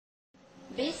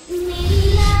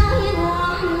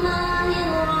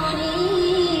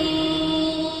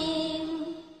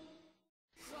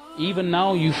Even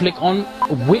now you flick on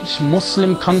which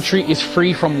Muslim country is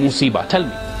free from musibah. Tell me.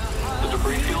 The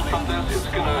debris field from this is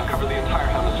going to cover the entire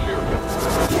hemisphere.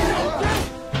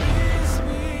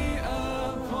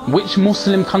 Which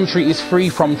Muslim country is free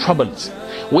from troubles?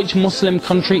 Which Muslim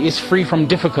country is free from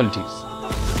difficulties?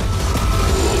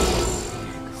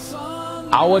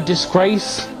 Our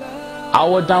disgrace,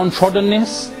 our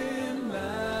downtroddenness,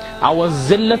 our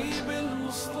zillat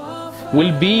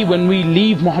will be when we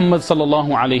leave Muhammad sallallahu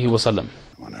alaihi wasallam.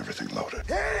 I want everything loaded.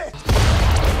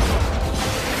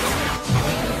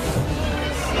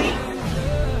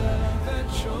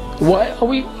 Why are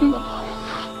we?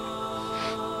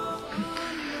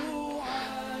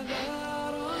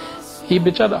 He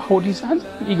बेचारा hold his hands.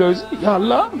 He goes, Ya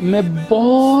Allah, मैं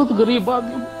बहुत गरीब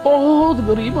आदमी हूँ, बहुत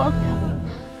गरीब आदमी हूँ.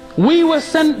 We were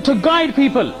sent to guide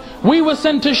people. We were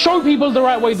sent to show people the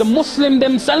right way. The Muslim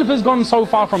themselves has gone so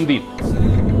far from deen.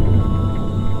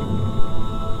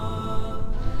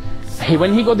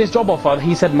 When he got this job offer,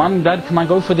 he said, Mom, Dad, can I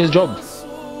go for this job?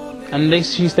 And they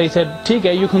said, ठीक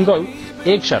है, you can go.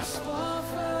 एक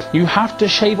शर्त. You have to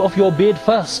shave off your beard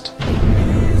first.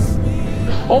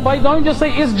 Oh, bhai, don't just say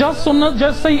it's just sunnah,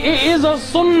 just say it is a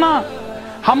sunnah.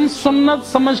 हम सुन्नत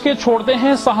समझ के छोड़ते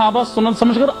हैं, सहाबा सुन्नत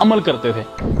समझकर अमल करते थे.